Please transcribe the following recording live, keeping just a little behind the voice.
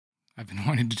I've been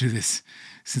wanting to do this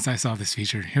since I saw this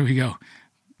feature. Here we go.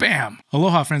 Bam!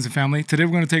 Aloha, friends and family. Today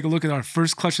we're going to take a look at our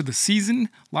first clutch of the season.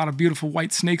 A lot of beautiful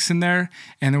white snakes in there.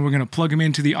 And then we're going to plug them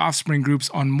into the offspring groups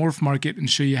on Morph Market and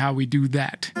show you how we do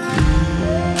that.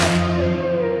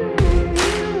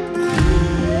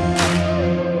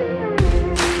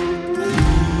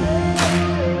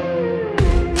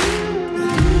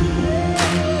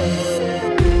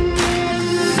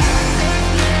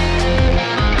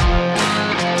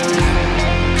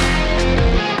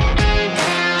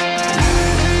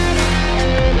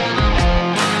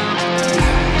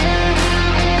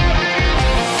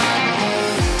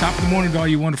 Top of the morning to all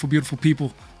you wonderful, beautiful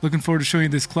people. Looking forward to showing you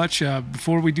this clutch.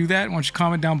 Before we do that, why don't you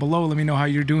comment down below, let me know how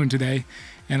you're doing today.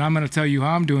 And I'm going to tell you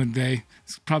how I'm doing today.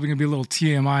 It's probably going to be a little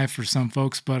TMI for some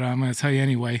folks, but I'm going to tell you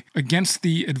anyway. Against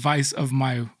the advice of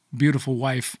my beautiful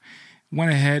wife, went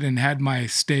ahead and had my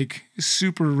steak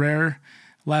super rare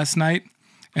last night.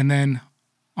 And then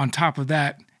on top of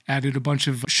that, added a bunch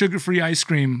of sugar-free ice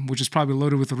cream, which is probably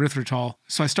loaded with erythritol.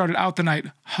 So I started out the night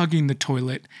hugging the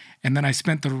toilet, and then I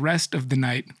spent the rest of the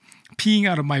night peeing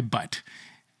out of my butt,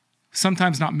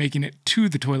 sometimes not making it to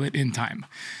the toilet in time.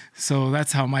 So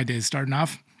that's how my day is starting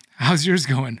off. How's yours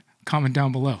going? Comment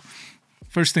down below.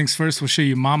 First things first, we'll show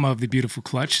you Mama of the beautiful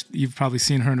clutch. You've probably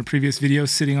seen her in a previous video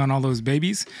sitting on all those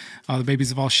babies. The babies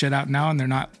have all shed out now, and they're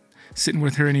not sitting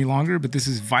with her any longer, but this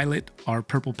is Violet, our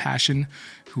purple passion,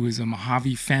 who is a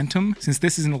Mojave Phantom. Since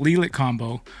this is an allelit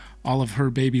combo, all of her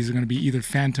babies are going to be either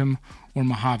Phantom or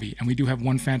Mojave, and we do have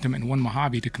one Phantom and one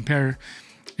Mojave to compare,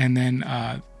 and then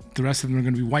the rest of them are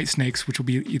going to be white snakes, which will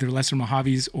be either lesser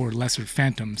Mojaves or lesser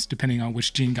Phantoms, depending on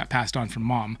which gene got passed on from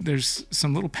mom. There's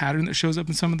some little pattern that shows up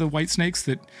in some of the white snakes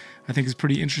that I think is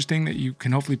pretty interesting that you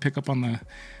can hopefully pick up on the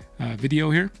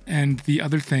video here. And the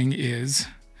other thing is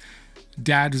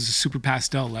Dad is a super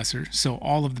pastel lesser, so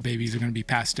all of the babies are going to be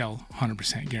pastel,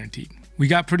 100% guaranteed. We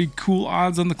got pretty cool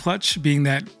odds on the clutch, being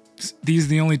that these are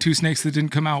the only two snakes that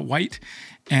didn't come out white,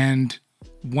 and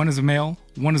one is a male,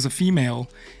 one is a female,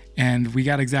 and we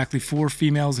got exactly 4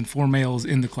 females and 4 males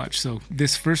in the clutch. So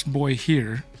this first boy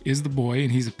here is the boy,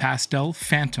 and he's a pastel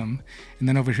Phantom, and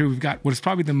then over here we've got what is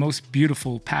probably the most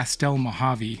beautiful pastel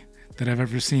Mojave that I've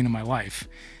ever seen in my life,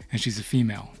 and she's a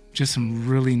female. Just some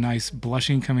really nice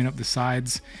blushing coming up the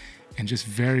sides and just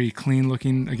very clean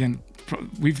looking. Again,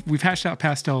 we've hashed out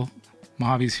pastel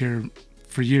Mojaves here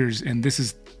for years, and this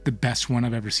is the best one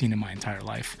I've ever seen in my entire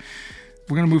life.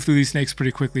 We're going to move through these snakes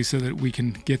pretty quickly so that we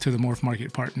can get to the Morph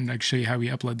Market part, and I can show you how we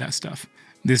upload that stuff.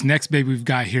 This next baby we've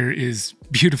got here is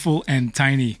beautiful and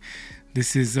tiny.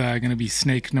 This is going to be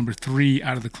snake number 3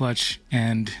 out of the clutch,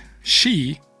 and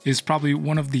she is probably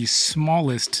one of the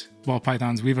smallest ball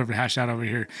pythons we've ever hatched out over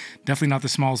here. Definitely not the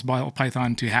smallest ball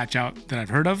python to hatch out that I've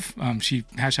heard of. She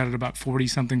hatched out at about 40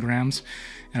 something grams,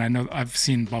 and I know I've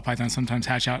seen ball pythons sometimes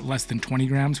hatch out less than 20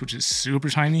 grams, which is super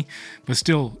tiny, but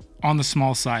still on the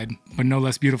small side, but no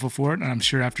less beautiful for it. And I'm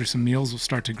sure after some meals will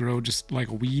start to grow just like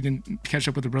a weed and catch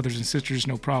up with the brothers and sisters,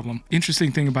 no problem.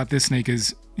 Interesting thing about this snake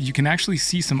is you can actually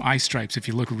see some eye stripes if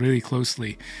you look really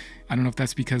closely. I don't know if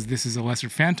that's because this is a lesser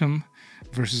Phantom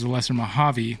versus a lesser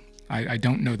Mojave. I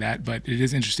don't know that, but it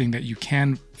is interesting that you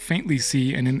can faintly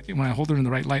see, and when I hold it in the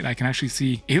right light, I can actually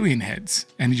see alien heads.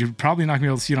 And you're probably not gonna be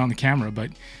able to see it on the camera, but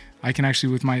I can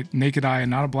actually, with my naked eye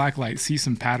and not a black light, see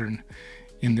some pattern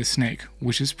in this snake,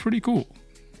 which is pretty cool.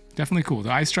 Definitely cool.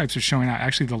 The eye stripes are showing out.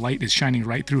 Actually, the light is shining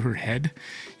right through her head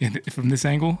from this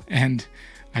angle, and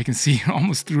I can see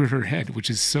almost through her head, which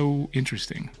is so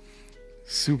interesting.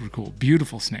 Super cool.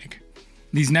 Beautiful snake.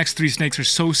 These next 3 snakes are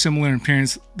so similar in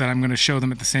appearance that I'm going to show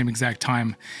them at the same exact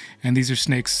time. And these are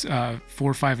snakes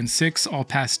 4, 5, and 6, all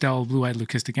pastel blue-eyed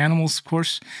leucistic animals, of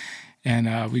course.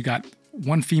 And we got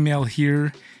 1 female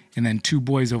here and then 2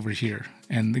 boys over here.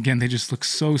 And again, they just look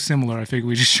so similar. I figured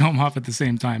we just show them off at the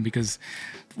same time because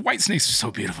white snakes are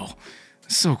so beautiful.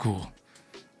 So cool.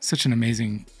 Such an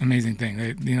amazing, amazing thing.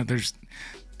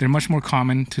 They're much more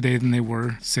common today than they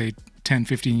were, say, 10,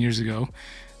 15 years ago.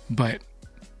 But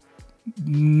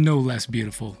no less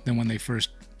beautiful than when they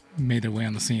first made their way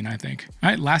on the scene, I think.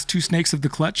 All right, last 2 snakes of the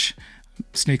clutch,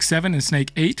 snake 7 and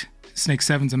snake 8. Snake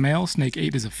 7's a male, snake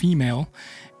 8 is a female.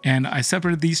 And I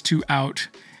separated these 2 out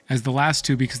as the last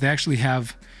 2 because they actually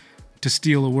have, to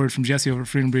steal a word from Jesse over at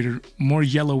Freedom Breeder, more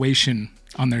yellowation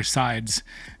on their sides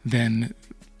than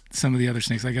some of the other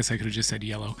snakes. I guess I could have just said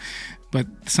yellow. But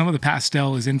some of the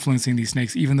pastel is influencing these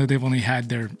snakes, even though they've only had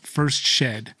their first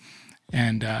shed.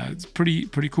 And it's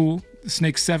pretty cool.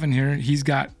 Snake 7 here, he's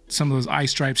got some of those eye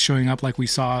stripes showing up like we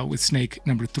saw with snake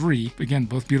number 3. Again,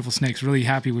 both beautiful snakes. Really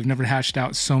happy. We've never hatched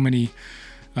out so many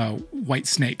white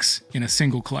snakes in a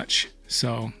single clutch.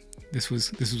 So this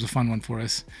was a fun one for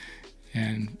us.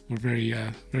 And we're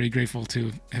very grateful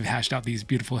to have hashed out these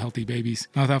beautiful, healthy babies.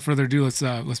 Now, without further ado,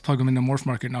 let's plug them into Morph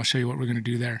Market, and I'll show you what we're going to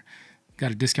do there.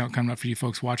 Got a discount coming up for you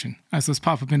folks watching. All right, so let's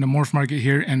pop up into Morph Market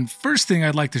here. And first thing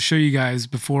I'd like to show you guys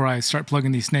before I start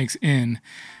plugging these snakes in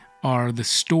are the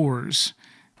stores.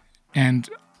 And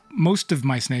most of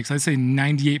my snakes, I'd say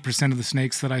 98% of the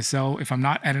snakes that I sell, if I'm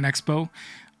not at an expo,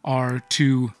 are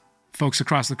to folks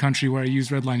across the country where I use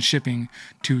Redline shipping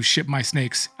to ship my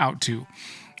snakes out to.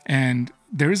 And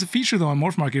there is a feature, though, on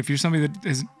Morph Market. If you're somebody that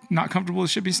is not comfortable with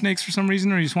shipping snakes for some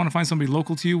reason, or you just want to find somebody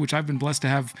local to you, which I've been blessed to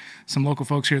have some local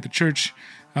folks here at the church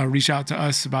reach out to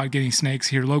us about getting snakes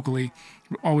here locally.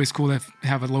 Always cool to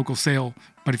have a local sale.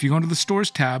 But if you go into the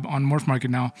stores tab on Morph Market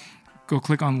now, go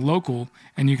click on local,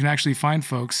 and you can actually find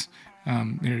folks.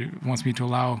 It wants me to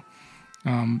allow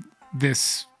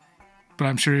this, but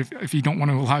I'm sure if you don't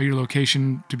want to allow your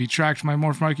location to be tracked by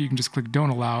Morph Market, you can just click don't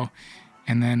allow.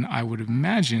 And then I would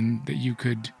imagine that you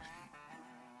could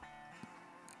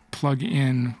plug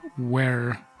in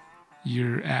where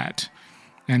you're at.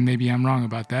 And maybe I'm wrong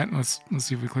about that. Let's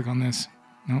see if we click on this.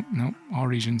 Nope, all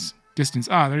regions. Distance.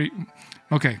 There you,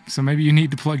 okay, so maybe you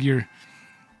need to plug your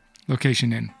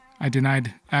location in. I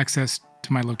denied access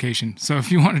to my location. So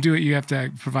if you want to do it, you have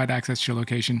to provide access to your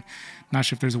location. Not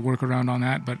sure if there's a workaround on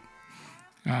that, but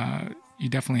you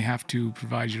definitely have to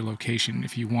provide your location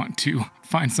if you want to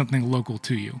find something local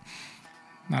to you.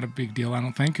 Not a big deal, I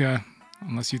don't think,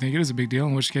 unless you think it is a big deal,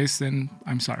 in which case, then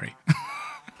I'm sorry.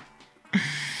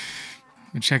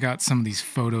 And check out some of these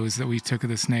photos that we took of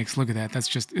the snakes. Look at that.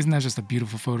 Isn't that just a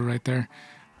beautiful photo right there?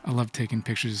 I love taking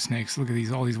pictures of snakes. Look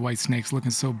at all these white snakes looking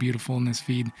so beautiful in this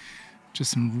feed. Just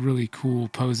some really cool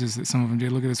poses that some of them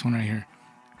did. Look at this one right here.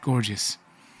 Gorgeous.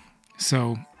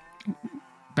 So,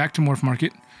 back to Morph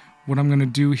Market. What I'm going to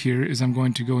do here is I'm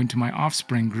going to go into my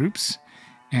offspring groups,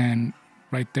 and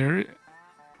right there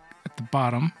at the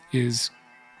bottom is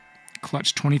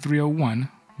clutch 2301,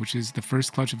 which is the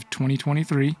first clutch of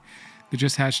 2023 that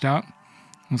just hatched out.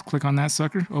 Let's click on that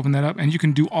sucker, open that up, and you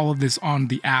can do all of this on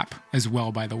the app as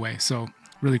well, by the way. So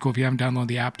really cool. If you haven't downloaded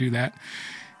the app, do that.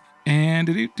 And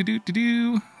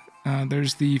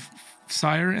there's the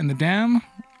sire and the dam,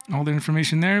 all the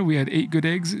information there. We had 8 good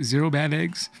eggs, 0 bad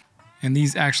eggs. And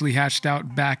these actually hatched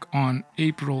out back on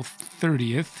April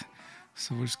 30th.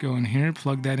 So we'll just go in here,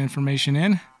 plug that information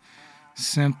in.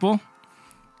 Simple.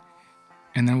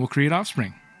 And then we'll create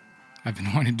offspring. I've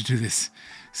been wanting to do this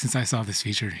since I saw this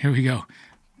feature. Here we go.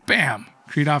 Bam!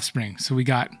 Create offspring. So we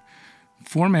got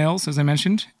 4 males, as I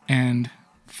mentioned, and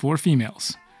 4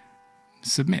 females.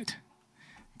 Submit.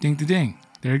 Ding to ding.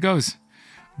 There it goes.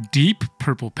 Deep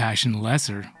Purple Passion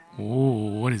Lesser.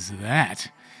 Oh, what is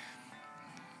that?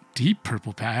 Deep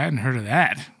Purple Passion. I hadn't heard of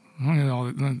that.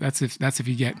 That's if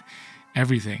you get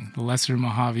everything. The Lesser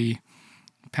Mojave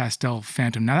Pastel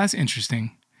Phantom. Now that's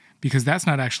interesting because that's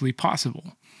not actually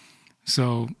possible.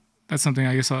 So that's something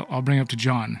I guess I'll bring up to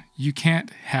John. You can't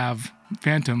have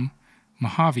Phantom,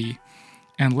 Mojave,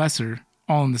 and Lesser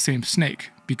all in the same snake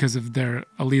because of their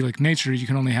allelic nature. You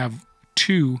can only have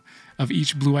 2 of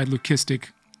each blue-eyed leucistic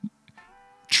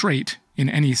trait in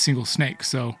any single snake.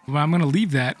 So I'm going to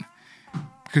leave that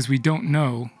because we don't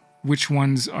know which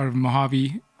ones are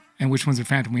Mojave and which ones are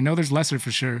Phantom. We know there's Lesser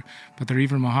for sure, but they're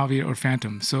either Mojave or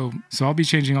Phantom. So I'll be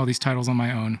changing all these titles on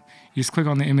my own. You just click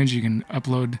on the image, you can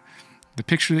upload the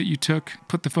picture that you took,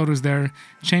 put the photos there,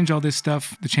 change all this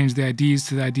stuff, to change the IDs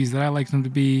to the IDs that I like them to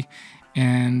be,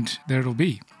 and there it'll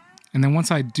be. And then once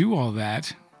I do all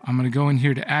that, I'm going to go in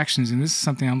here to actions, and this is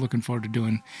something I'm looking forward to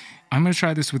doing. I'm going to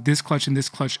try this with this clutch and this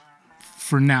clutch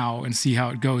for now and see how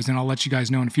it goes, and I'll let you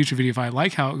guys know in a future video if I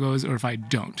like how it goes or if I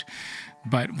don't.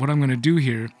 But what I'm going to do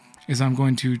here is I'm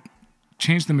going to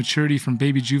change the maturity from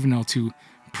baby juvenile to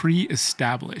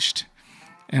pre-established.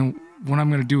 And what I'm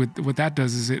going to do with what that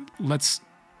does is it lets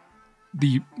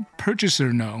the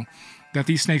purchaser know that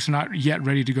these snakes are not yet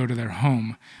ready to go to their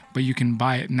home, but you can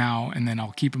buy it now, and then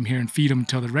I'll keep them here and feed them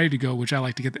until they're ready to go, which I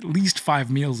like to get at least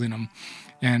 5 meals in them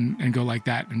and go like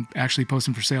that and actually post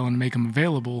them for sale and make them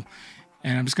available.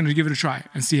 And I'm just going to give it a try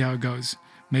and see how it goes.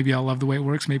 Maybe I'll love the way it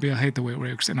works. Maybe I'll hate the way it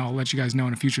works. And I'll let you guys know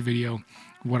in a future video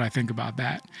what I think about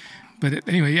that. But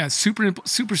anyway, yeah, super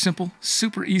simple,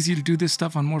 super easy to do this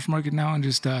stuff on Morph Market now. And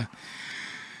just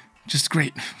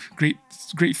great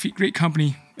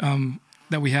company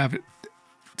that we have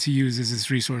to use as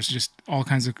this resource. Just all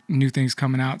kinds of new things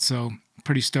coming out. So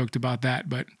pretty stoked about that.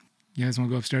 But you guys want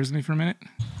to go upstairs with me for a minute?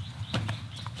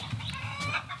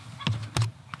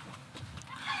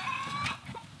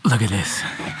 Look at this. So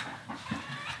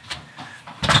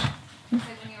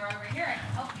when you were over here, I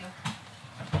can help you.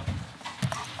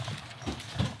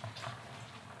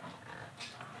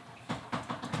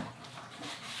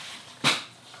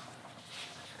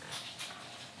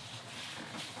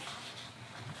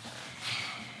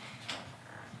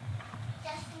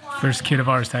 First kid of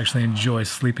ours to actually enjoy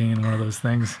sleeping in one of those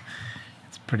things.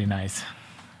 It's pretty nice.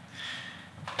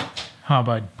 Huh,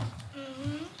 bud?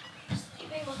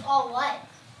 Sleeping with all what?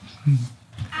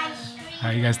 All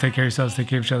right, you guys take care of yourselves. Take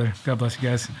care of each other. God bless you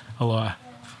guys. Aloha.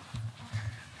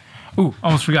 Ooh,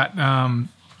 almost forgot.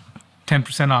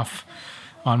 10% off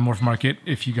on Morph Market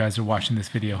if you guys are watching this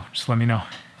video. Just let me know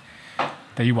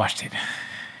that you watched it.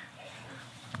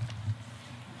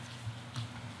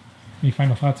 Any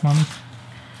final thoughts, Mommy?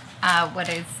 What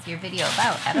is your video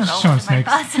about? I don't know. Showing What are my snakes.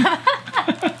 thoughts?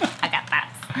 I got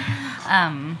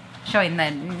that. Showing the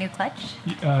new clutch.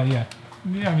 Yeah.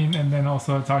 I mean, and then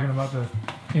also talking about the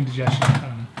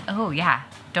indigestion. Oh yeah.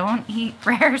 Don't eat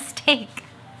rare steak.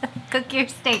 Cook your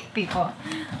steak, people.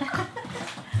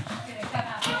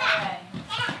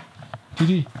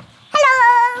 GG.